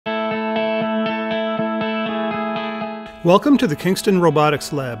Welcome to the Kingston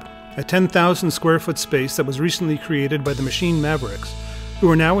Robotics Lab, a 10,000 square foot space that was recently created by the Machine Mavericks, who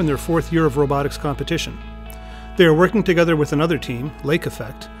are now in their 4th year of robotics competition. They are working together with another team, Lake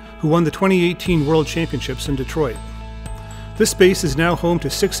Effect, who won the 2018 World Championships in Detroit. This space is now home to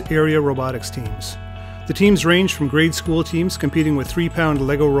 6 area robotics teams. The teams range from grade school teams competing with 3-pound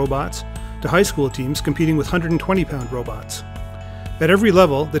Lego robots to high school teams competing with 120-pound robots. At every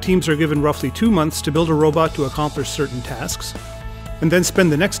level, the teams are given roughly 2 months to build a robot to accomplish certain tasks, and then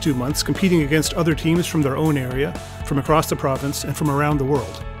spend the next 2 months competing against other teams from their own area, from across the province, and from around the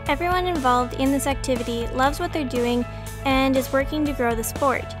world. Everyone involved in this activity loves what they're doing and is working to grow the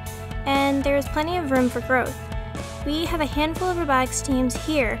sport, and there is plenty of room for growth. We have a handful of robotics teams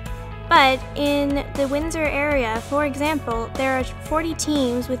here, but in the Windsor area, for example, there are 40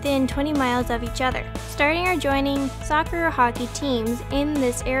 teams within 20 miles of each other. Starting or joining soccer or hockey teams in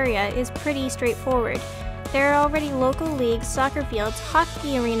this area is pretty straightforward. There are already local leagues, soccer fields,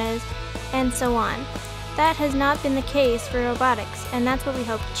 hockey arenas, and so on. That has not been the case for robotics, and that's what we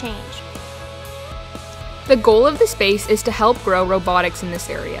hope to change. The goal of the space is to help grow robotics in this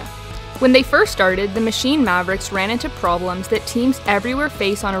area. When they first started, the Machine Mavericks ran into problems that teams everywhere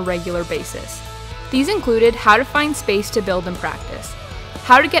face on a regular basis. These included how to find space to build and practice,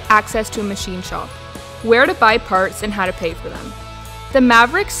 how to get access to a machine shop, where to buy parts, and how to pay for them. The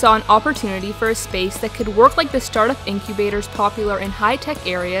Mavericks saw an opportunity for a space that could work like the startup incubators popular in high-tech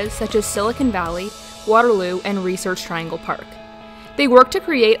areas such as Silicon Valley, Waterloo, and Research Triangle Park. They worked to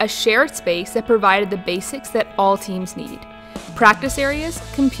create a shared space that provided the basics that all teams need: practice areas,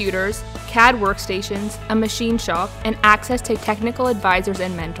 computers, CAD workstations, a machine shop, and access to technical advisors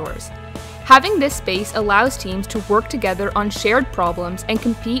and mentors. Having this space allows teams to work together on shared problems and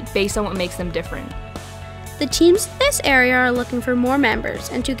compete based on what makes them different. The teams in this area are looking for more members,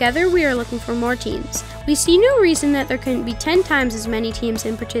 and together we are looking for more teams. We see no reason that there couldn't be 10 times as many teams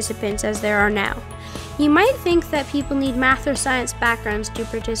and participants as there are now. You might think that people need math or science backgrounds to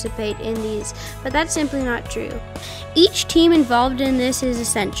participate in these, but that's simply not true. Each team involved in this is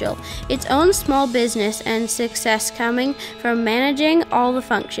essential, its own small business and success coming from managing all the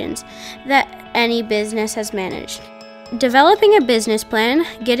functions that any business has managed. Developing a business plan,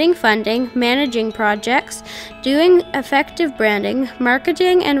 getting funding, managing projects, doing effective branding,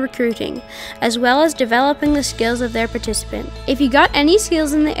 marketing, and recruiting, as well as developing the skills of their participant. If you got any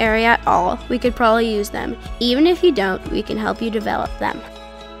skills in the area at all, we could probably use them. Even if you don't, we can help you develop them.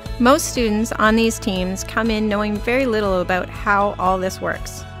 Most students on these teams come in knowing very little about how all this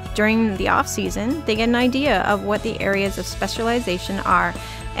works. During the off-season, they get an idea of what the areas of specialization are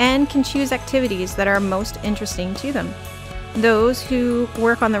and can choose activities that are most interesting to them. Those who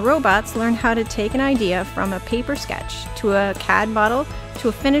work on the robots learn how to take an idea from a paper sketch to a CAD model to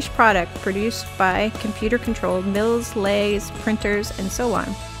a finished product produced by computer-controlled mills, lathes, printers, and so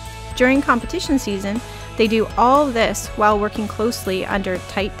on. During competition season, they do all this while working closely under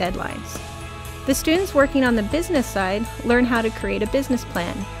tight deadlines. The students working on the business side learn how to create a business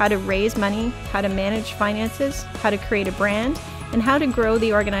plan, how to raise money, how to manage finances, how to create a brand, and how to grow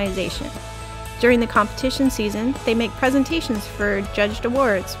the organization. During the competition season, they make presentations for judged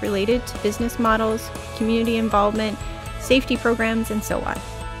awards related to business models, community involvement, safety programs, and so on.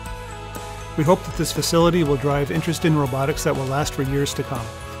 We hope that this facility will drive interest in robotics that will last for years to come.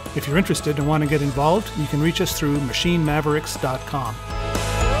 If you're interested and want to get involved, you can reach us through machinemavericks.com.